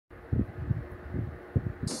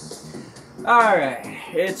Alright,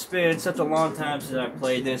 it's been such a long time since I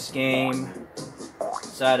played this game.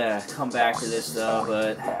 Decided to come back to this though,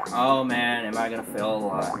 but oh man, am I gonna fail a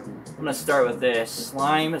lot. I'm gonna start with this.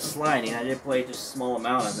 Slime sliding. I did play just a small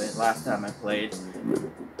amount of it last time I played,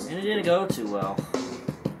 and it didn't go too well.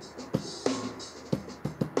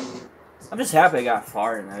 I'm just happy I got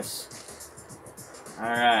far in this.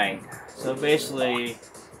 Alright, so basically,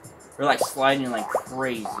 we're like sliding like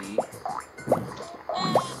crazy.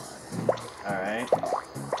 Alright.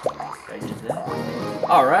 I did that.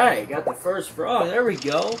 Alright, got the first frog. There we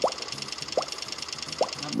go.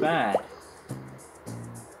 Not bad.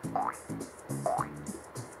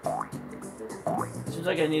 Seems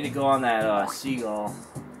like I need to go on that seagull.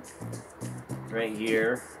 Right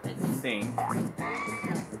here, I think.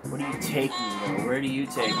 What do you take me, though? Where do you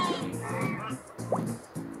take me?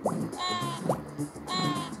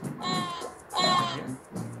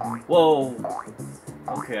 Whoa.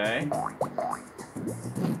 Okay.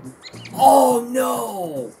 Oh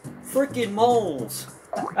no! Freaking moles!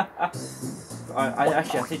 I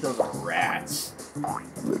think those are rats.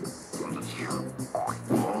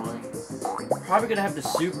 Probably gonna have to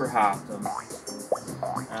super hop them.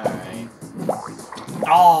 Alright.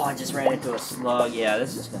 Oh, I just ran into a slug. Yeah,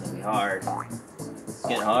 this is gonna be hard. It's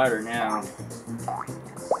getting harder now.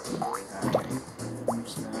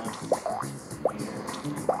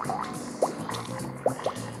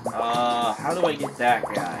 How do I get that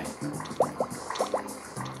guy?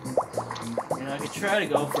 You know, I could try to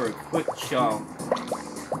go for a quick jump.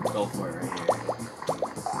 Go for it right here.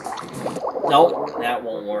 Nope, that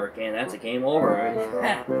won't work, and that's a game over.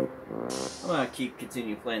 I'm gonna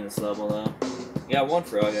continue playing this level though. You got one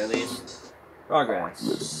frog at least.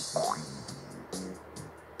 Progress.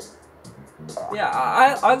 Yeah,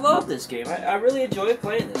 I love this game. I really enjoy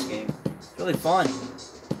playing this game. It's really fun.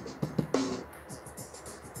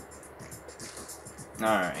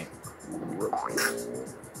 Alright.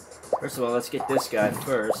 First of all, let's get this guy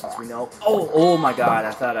first, since we know... Oh my god,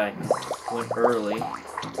 I thought I went early.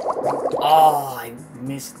 Oh, I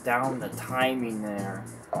missed down the timing there.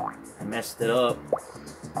 I messed it up.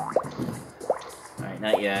 Alright,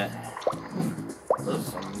 not yet. Those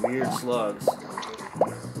are some weird slugs.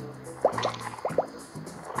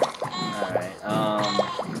 Alright,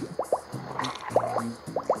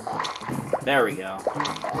 there we go.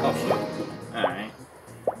 Oh, shoot. Alright.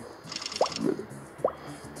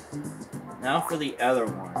 Now for the other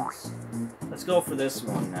ones. Let's go for this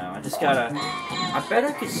one now. I just gotta... I bet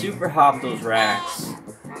I could super hop those rats.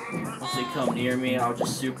 Once they come near me, I'll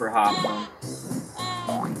just super hop them.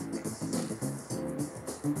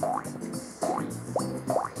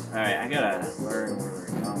 Alright, I gotta learn where we're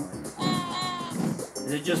going.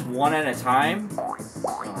 Is it just one at a time? I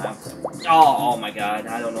don't have to. Oh my god,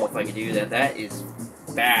 I don't know if I can do that. That is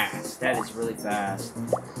fast. That is really fast.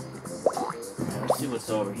 Let's see what's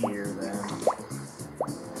over here then.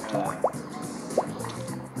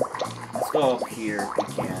 Let's go up here if we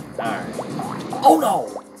can. Alright. Oh no!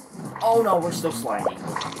 Oh no, we're still sliding.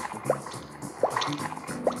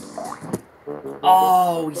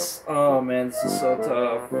 Oh, oh man, this is so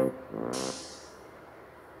tough.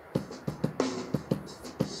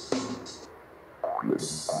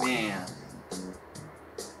 Man.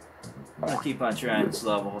 I'm gonna keep on trying this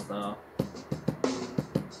level though.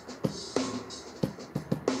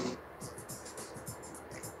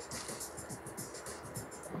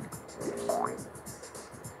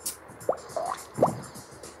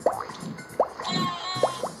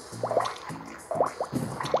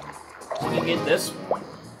 So we can get this one.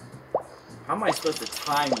 How am I supposed to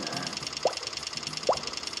time that?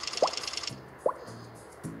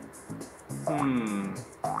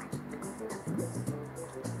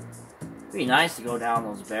 It'd be nice to go down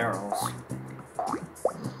those barrels.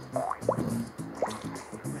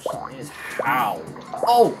 Question is how?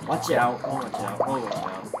 Oh, watch out! Oh, watch out! Oh, watch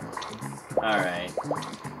out! All right.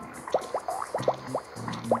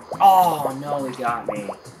 Oh no, he got me.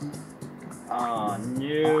 Oh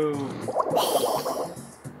no!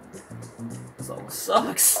 So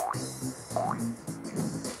sucks.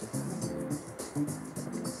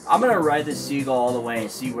 I'm gonna ride this seagull all the way and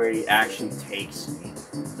see where he actually takes me.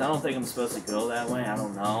 I don't think I'm supposed to go that way. I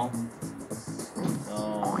don't know.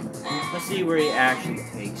 So let's see where he actually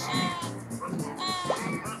takes me.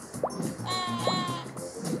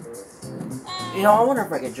 You know, I wonder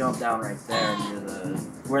if I could jump down right there near the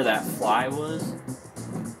where that fly was.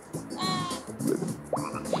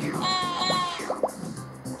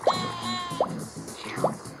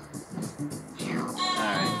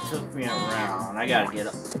 Alright, took me around. I gotta get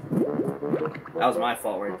up. That was my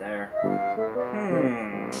fault right there.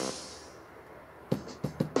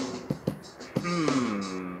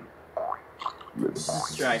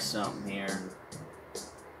 Let's try something here.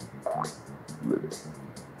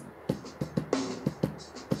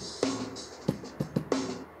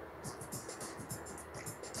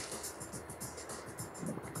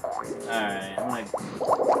 Alright, I'm gonna...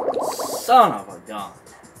 Son of a gun!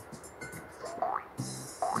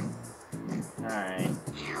 Alright.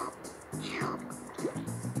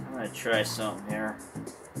 I'm gonna try something here.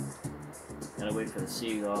 Gotta wait for the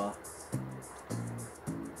seagull.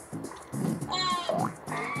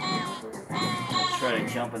 Try to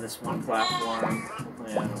jump on this one platform.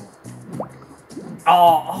 Hopefully I don't...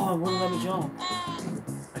 Oh, it wouldn't let me jump.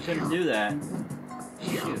 I couldn't do that.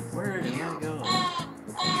 Shoot, where did I go?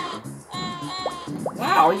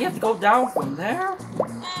 Wow, you have to go down from there?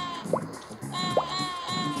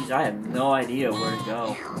 Jeez, I have no idea where to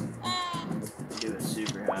go. Do a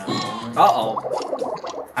super hop.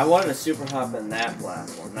 Uh-oh. I wanted a super hop on that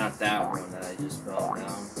platform, not that one that I just fell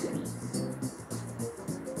down.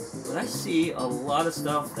 But I see a lot of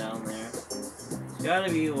stuff down there. There's gotta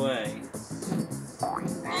be a way.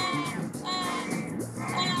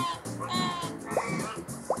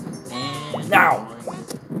 And now!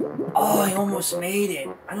 Oh, I almost made it.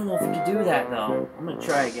 I don't know if you can do that though. I'm gonna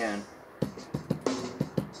try again.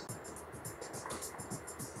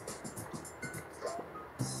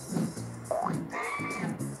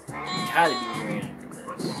 Gotta be ready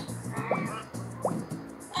for this.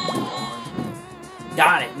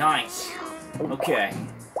 Got it, nice. Okay.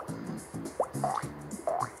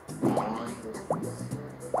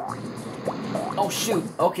 Oh shoot.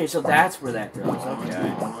 Okay, so that's where that goes.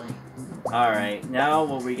 Okay. Alright, now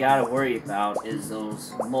what we gotta worry about is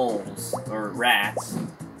those moles, or rats.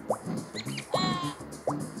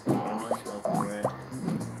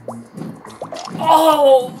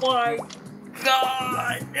 Oh my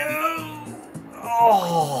god, no!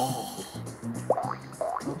 Oh!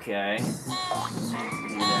 Okay.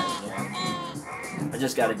 I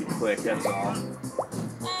just gotta be quick, that's all.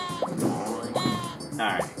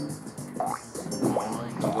 Alright.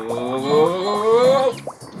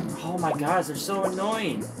 Oh my gosh, they're so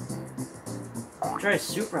annoying. Try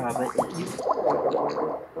super hopping.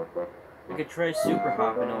 You could try super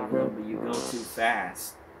hopping over them, but you go too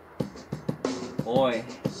fast. Boy,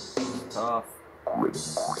 tough.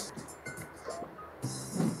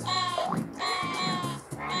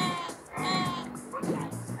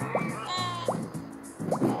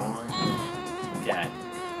 Okay.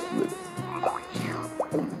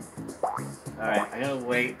 Alright, I gotta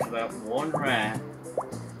wait for that one rat.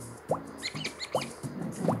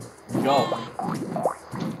 Go.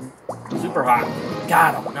 Super hot.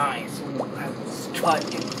 Got him. Nice. Ooh, I was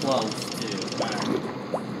cutting close, too. Right.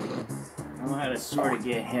 I know how to sort of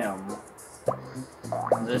get him.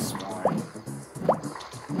 This one.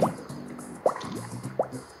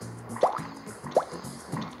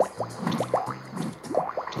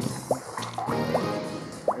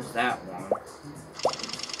 There's that one.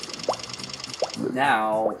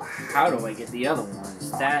 Now, how do I get the other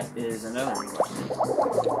ones? That is another question.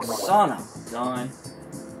 Son of a gun.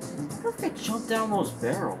 How did I jump down those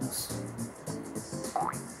barrels?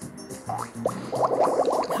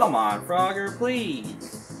 Come on, Frogger, please.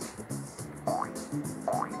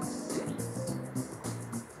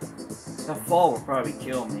 That fall will probably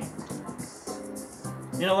kill me.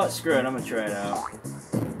 You know what? Screw it. I'm gonna try it out.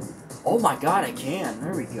 Oh my god, I can.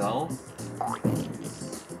 There we go.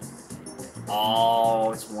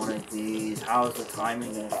 Oh, it's one of these. How is the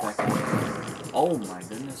timing gonna affect me? Oh my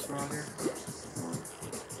goodness, Frogger.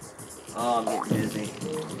 Oh, I'm getting dizzy.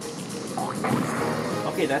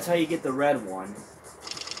 Okay, that's how you get the red one.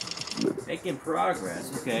 Making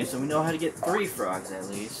progress. Okay, so we know how to get 3 frogs at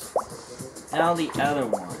least. Now the other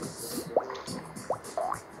ones.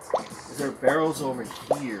 Is there barrels over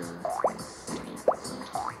here?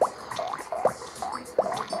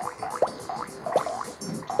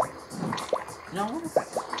 No, what is that?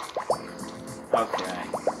 Okay.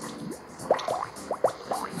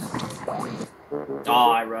 Oh,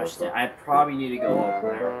 I rushed it. I probably need to go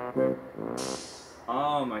over there.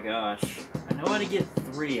 Oh my gosh. I know how to get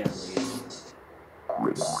 3 at least.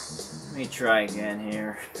 Let me try again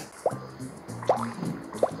here.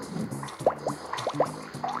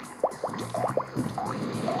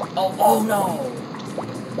 Oh no!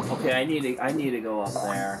 Okay, I need to go up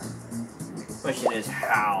there. Question is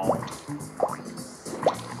how.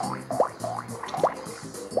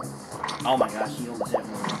 Oh my gosh, he almost hit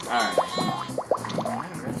me. Alright.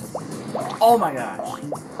 Oh my gosh. I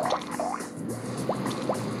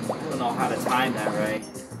don't know how to time that right.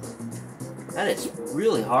 That is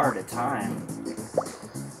really hard to time.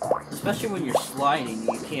 Especially when you're sliding,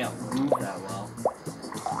 you can't move that well.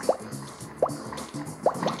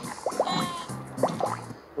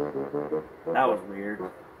 That was weird.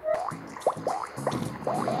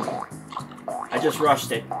 I just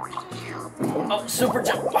rushed it. Oh, super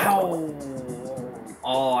jump! Wow!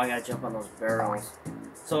 Oh, I gotta jump on those barrels.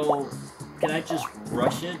 So, can I just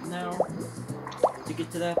rush it now to get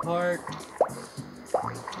to that part?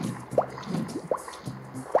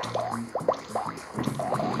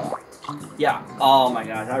 Yeah. Oh my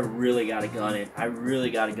gosh, I really gotta gun it. I really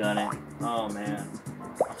gotta gun it. Oh man.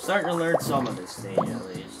 I'm starting to learn some of this stage at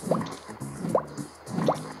least.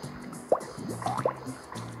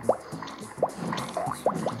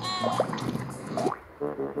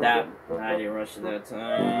 That, I didn't rush it that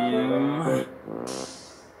time.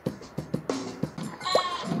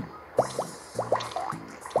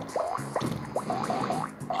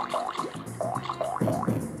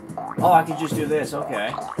 Oh, I can just do this,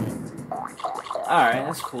 okay. Alright,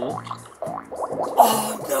 that's cool.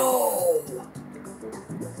 Oh, no!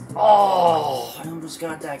 Oh, I almost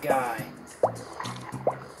got that guy.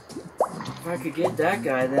 If I could get that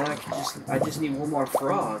guy, then I just need one more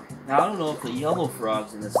frog. Now, I don't know if the yellow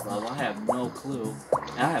frog's in this level. I have no clue.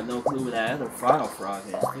 And I have no clue where that other final frog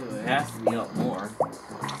is, too. It has to be up more.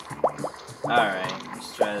 Alright,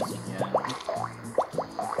 let's try this again.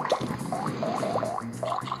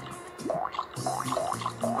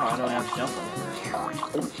 Oh, I don't have to jump on it.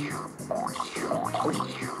 Let's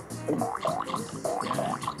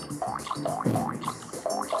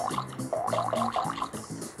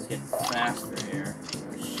get faster here.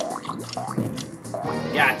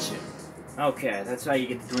 Gotcha. Okay, that's how you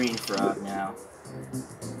get the green frog now.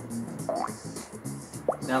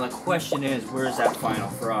 Now the question is, where's that final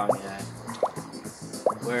frog at?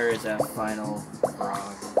 Where is that final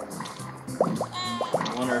frog?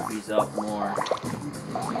 I wonder if he's up more.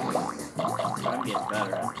 I'm getting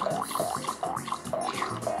better at this.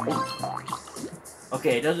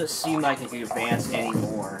 Okay, it doesn't seem like I can advance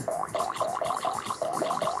anymore.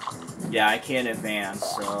 Yeah, I can't advance,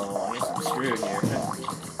 so I guess I'm screwed here.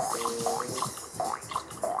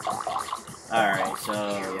 Alright, so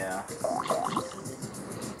yeah.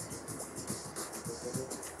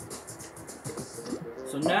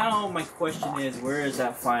 So now my question is, where is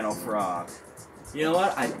that final frog? You know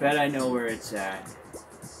what? I bet I know where it's at.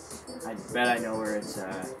 I bet I know where it's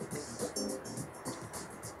at.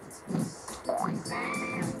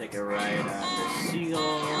 Take a ride on the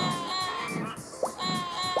seagull.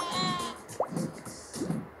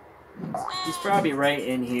 He's probably right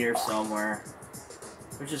in here somewhere,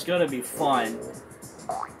 which is gonna be fun.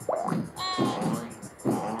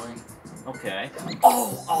 Okay.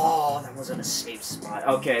 Oh, that wasn't a safe spot.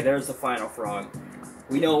 Okay, there's the final frog.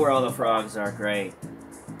 We know where all the frogs are. Great.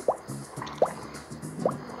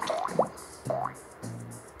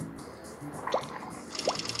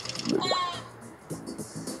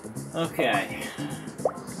 Okay.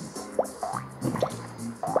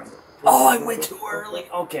 Oh, I went too early.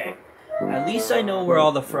 Okay. At least I know where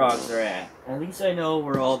all the frogs are at. At least I know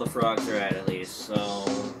where all the frogs are at least. So,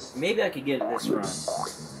 maybe I could get this run.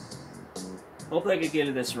 Hopefully I could get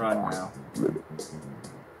to this run now.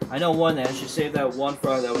 I know one that I should save that one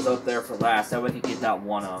frog that was up there for last. That way I could get that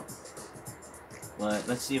one up. But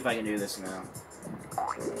let's see if I can do this now.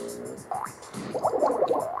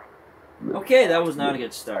 Okay, that was not a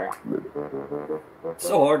good start.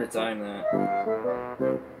 So hard to time that.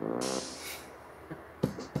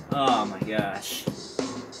 Oh my gosh.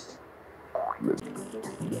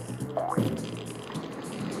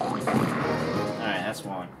 Alright, that's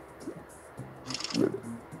one.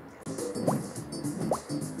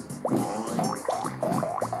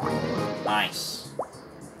 Nice.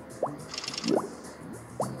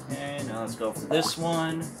 Okay, now let's go for this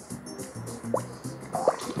one.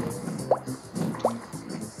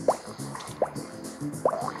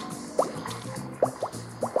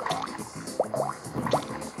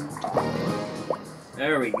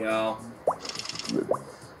 There we go.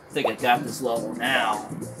 I think I got this level now.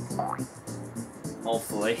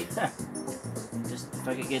 Hopefully. Just if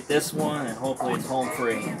I could get this one, and hopefully it's home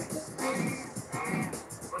free.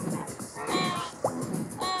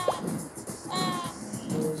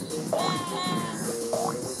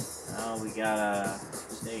 Now we gotta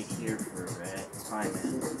stay here for a bit. Time it.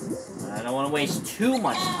 I don't want to waste too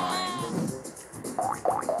much time.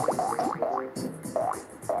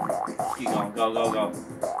 Keep going. Go, go, go.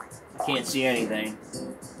 I can't see anything.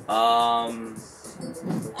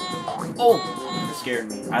 Oh, that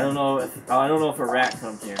scared me. I don't know if a rat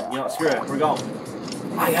comes here. You know, screw it. We're going.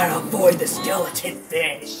 I gotta avoid the skeleton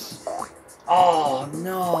fish. Oh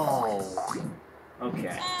no.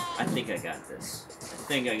 Okay, I think I got this. I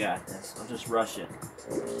think I got this. I'll just rush it.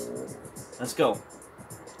 Let's go.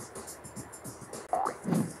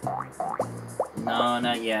 No,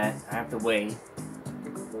 not yet. I have to wait.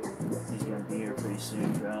 He's gonna be here pretty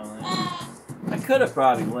soon, probably. I could have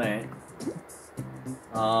probably went.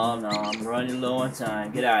 Oh no, I'm running low on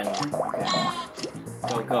time. Get out of here. Okay.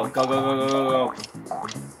 Go, go, go, go, go, go, go, go.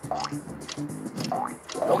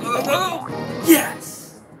 Go, go, go, go!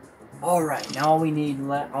 Yes! Alright, now all we need,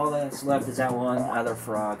 all that's left is that one other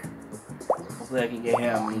frog. Hopefully I can get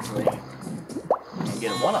him easily. And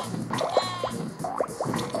get one up.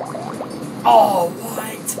 Oh,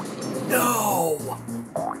 what? No!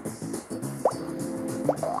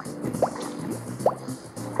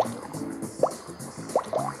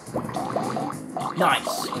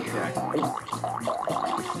 Nice! Okay.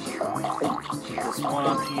 This one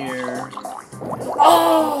up here.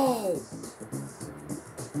 Oh!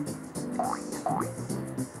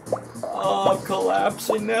 Oh, I'm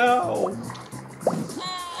collapsing now.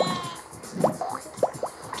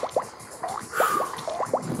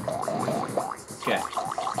 Okay.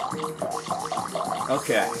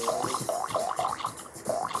 Okay.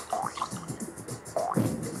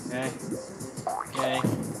 Okay. Okay.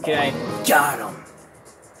 Okay. Got him.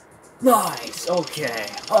 Nice. Okay.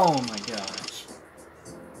 Oh my gosh.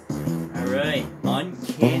 All right.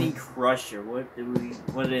 Uncanny Crusher. What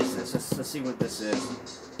is this? Let's see what this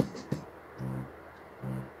is.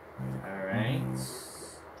 All right.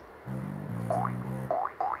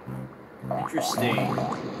 Interesting.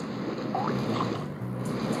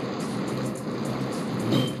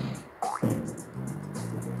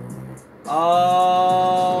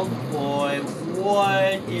 Oh boy,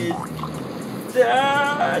 what is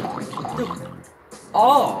that?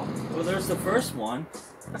 Oh, well there's the first one.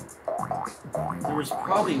 There was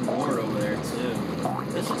probably more over there too.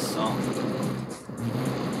 This is something.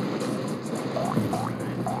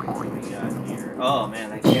 What do we got here? Oh man,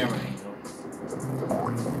 that camera angle.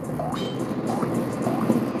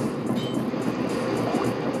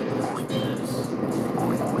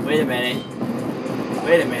 Wait a minute.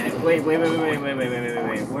 Wait a minute. Wait.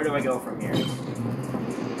 Where do I go from here? Do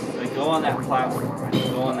I go on that platform? I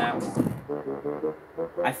can go on that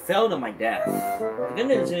one. I fell to my death. The good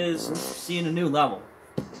news is, we're seeing a new level.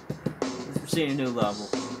 We're seeing a new level.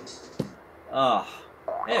 Oh.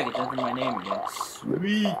 Hey, I get to enter my name again.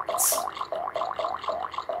 Sweet.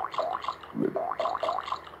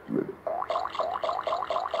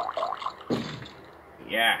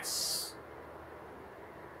 Yes.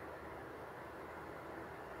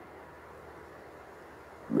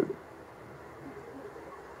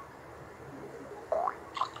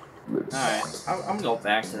 Alright, I'm gonna go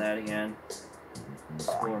back to that again.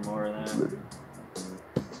 Explore more of that.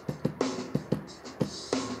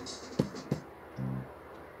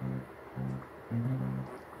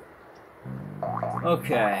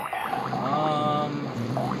 Okay.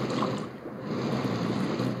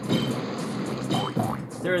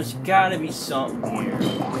 There's gotta be something here.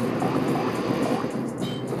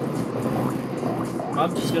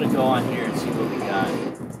 I'm just gonna go on here and see what we got.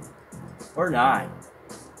 Or not.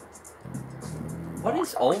 What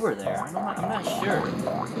is over there? I'm not sure.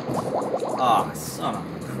 Oh, son of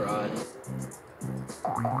a crud.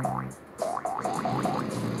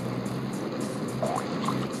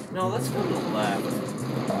 No, let's go to the left.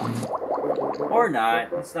 Or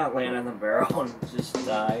not. Let's not land on the barrel and just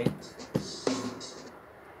die.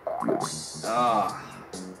 Ah.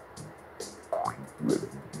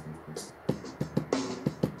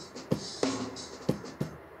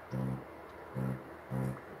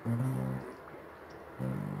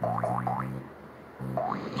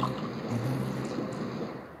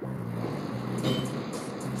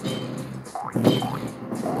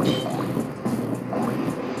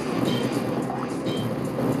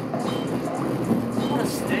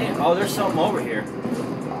 Oh, there's something over here.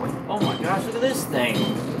 Oh my gosh, look at this thing.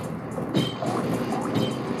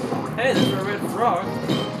 Hey, there's a red frog.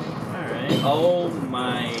 Alright. Oh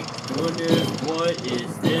my goodness, what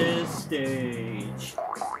is this stage?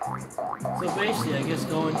 So basically, I guess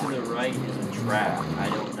going to the right is a trap. I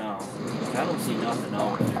don't know. I don't see nothing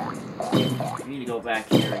over there. We need to go back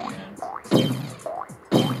here again.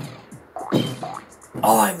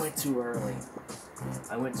 Oh, I went too early.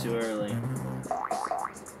 I went too early.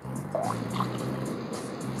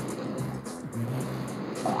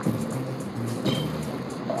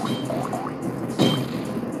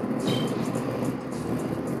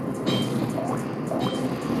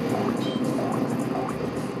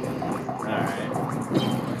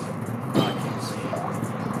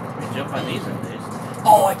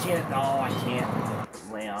 Oh, I can't. No, I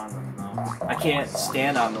can't lay on them. No. I can't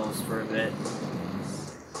stand on those for a bit.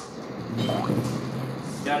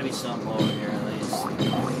 There's gotta be something over here at least.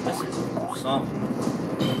 This is something.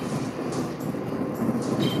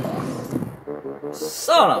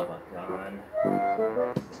 Son of a gun.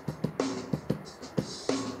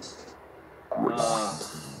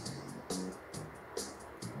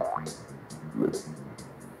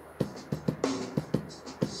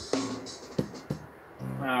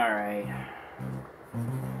 Alright.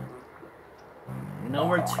 We know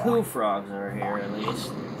where 2 frogs are here, at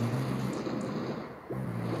least.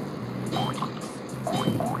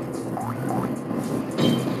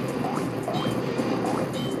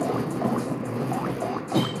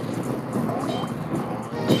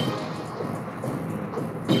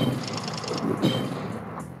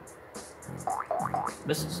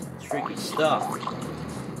 This is some tricky stuff.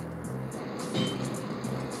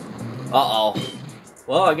 Uh-oh.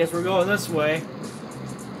 Well, I guess we're going this way.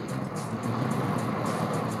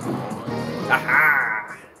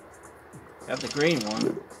 Aha! Got the green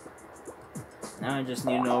one. Now I just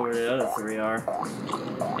need to know where the other 3 are.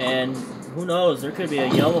 And who knows, there could be a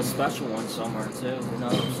yellow special one somewhere too. Who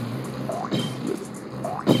knows?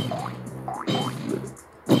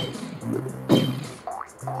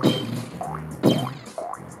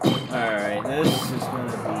 Alright, this is gonna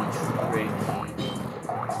be tricky.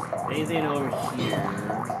 Anything over here?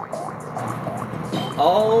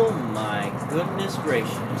 Oh my goodness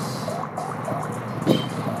gracious.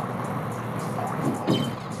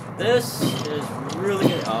 This is really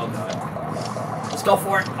good. Oh god. Let's go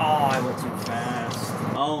for it. Oh, I went too fast.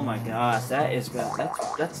 Oh my gosh, that is good.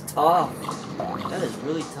 That's tough. That is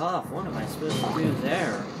really tough. What am I supposed to do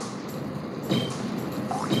there?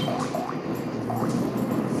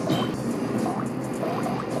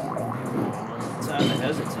 Time to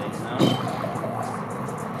hesitate now.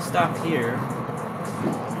 Stop here.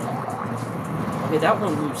 Okay, that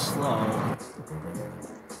one moves slow.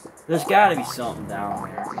 There's gotta be something down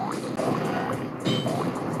there.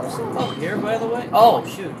 There's something up here, by the way. Oh,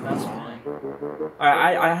 shoot, that's fine.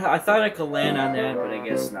 Alright, I thought I could land on that, but I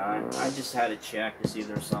guess not. I just had to check to see if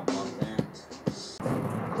there's something up there.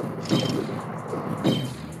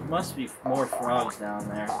 There must be more frogs down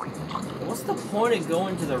there. But what's the point of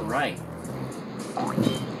going to the right?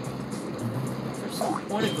 Is there some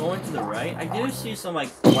point of going to the right? I do see some,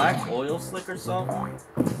 like, black oil slick or something.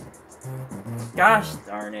 Gosh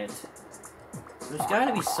darn it. There's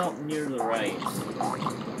gotta be something near the right.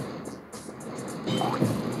 Alright.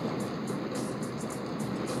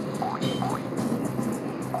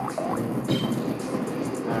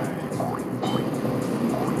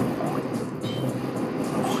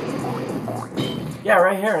 Yeah,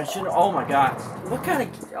 right here. I should. Oh my god. What kind of.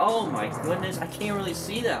 Oh my goodness. I can't really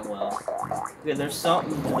see that well. Okay, there's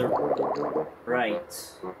something to the right.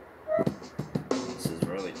 This is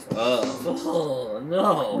really tough. Oh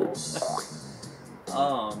no.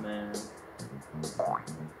 Oh man.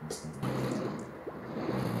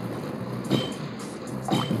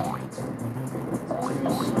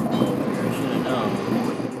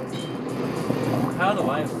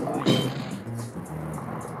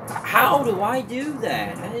 How do I do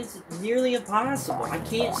that? That is nearly impossible. I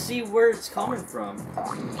can't see where it's coming from.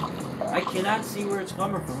 I cannot see where it's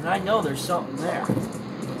coming from, and I know there's something there.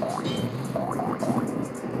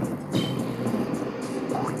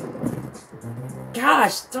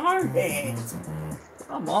 Gosh darn it!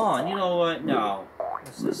 Come on, you know what? No.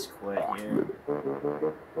 Let's just quit here.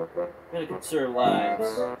 Gotta conserve lives.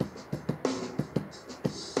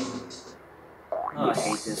 Oh, I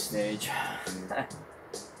hate this stage.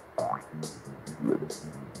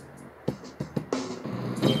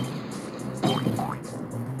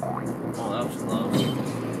 Oh, that was close.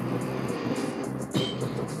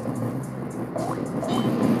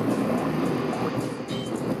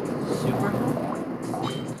 Super?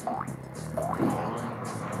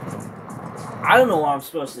 I don't know what I'm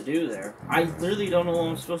supposed to do there. I literally don't know what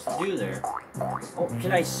I'm supposed to do there. Oh,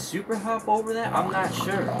 can I super hop over that? I'm not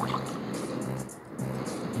sure.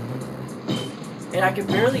 And I can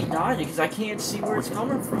barely dodge it because I can't see where it's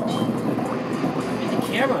coming from. I mean, the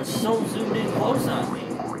camera is so zoomed in close on me.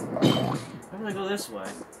 I'm gonna go this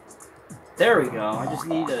way. There we go. I just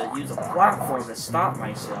need to use a platform to stop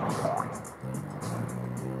myself.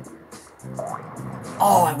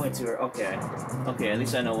 Oh, I went to her. Okay. Okay, at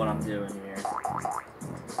least I know what I'm doing here.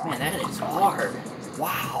 Man, that is hard.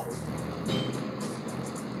 Wow.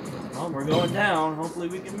 Well, we're going down. Hopefully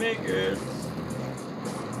we can make it.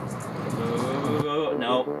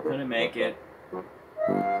 Nope, couldn't make it.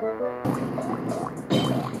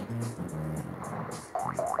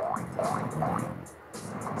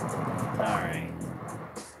 Alright.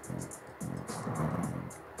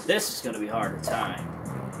 This is gonna be hard to time.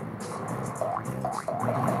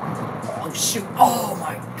 Oh shoot! Oh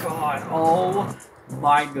my god! Oh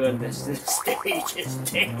My goodness, this stage is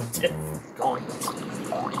damn difficult.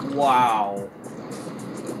 Wow.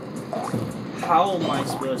 How am I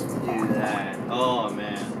supposed to do that? Oh,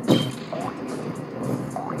 man.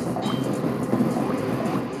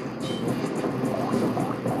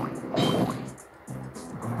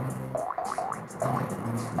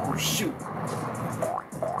 Oh, shoot.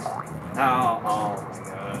 Oh my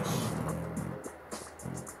gosh.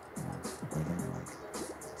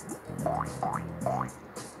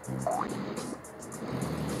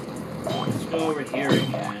 Let's go over here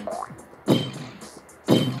again.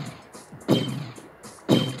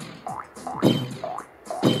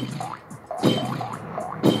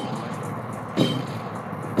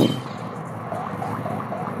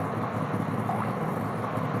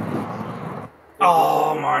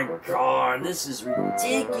 Oh my god, this is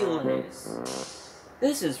ridiculous.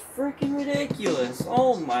 This is freaking ridiculous.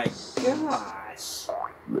 Oh my gosh.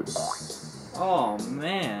 Oh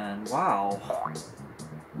man, wow.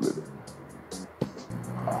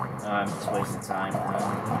 I'm just wasting time now.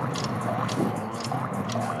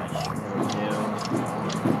 Gosh, what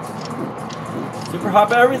do? Super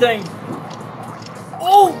hop everything!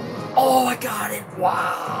 Oh! Oh, I got it!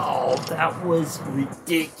 Wow! That was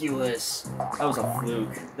ridiculous. That was a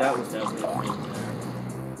fluke. That was definitely a fluke there.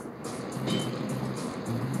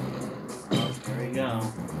 Oh, there we go.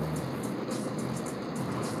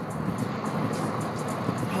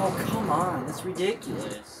 Oh, come on. That's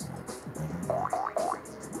ridiculous.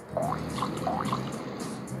 I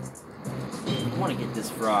want to get this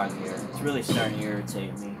frog here. It's really starting to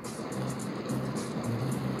irritate me.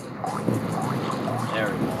 There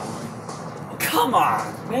we go. Oh, come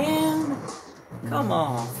on, man! Come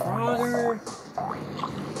on, Frogger!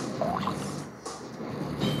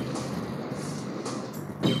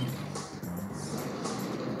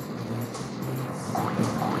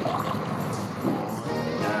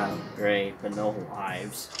 Yeah, great, but no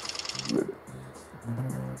lives.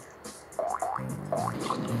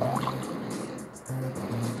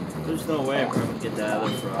 There's no way I'm gonna get that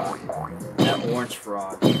other frog. That orange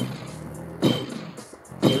frog.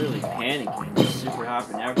 Literally panicking, just super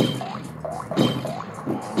hopping everything.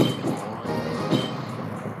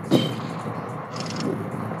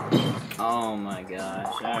 Oh my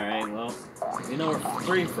gosh. Alright, well, you know where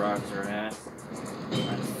 3 frogs are at.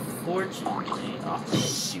 Unfortunately. Oh,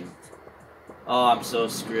 shoot. Oh, I'm so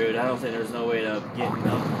screwed. I don't think there's no way to get him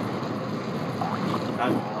up. Oh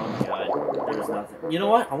my god. There's nothing. You know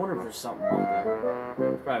what? I wonder if there's something up there.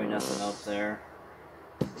 There's probably nothing up there.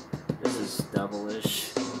 This is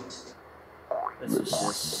devilish. This is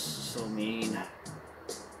just so mean.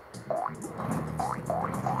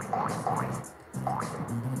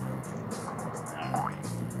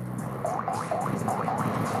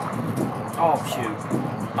 Oh shoot.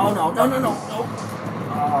 Oh no, no, no, no, no.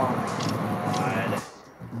 Oh god.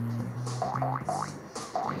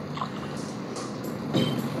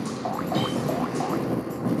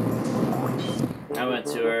 I went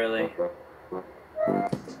too early.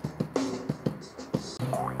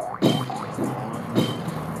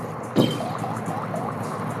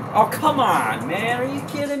 Oh, come on, man. Are you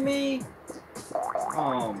kidding me?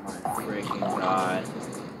 Oh, my freaking god.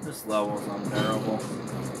 This level is unbearable.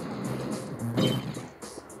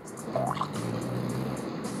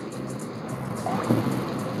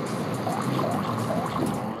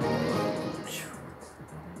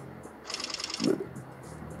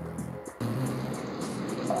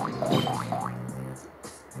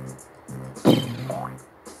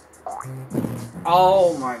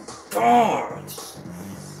 Oh, my god.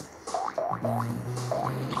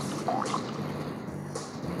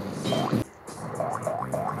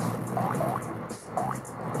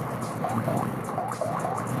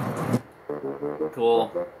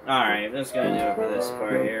 Cool. Alright, that's gonna do it for this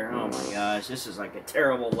part here. Oh my gosh, this is like a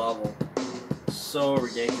terrible level. So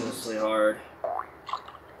ridiculously hard.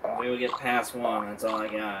 We will get past 1, that's all I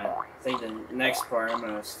got. I think the next part I'm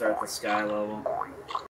gonna start the sky level.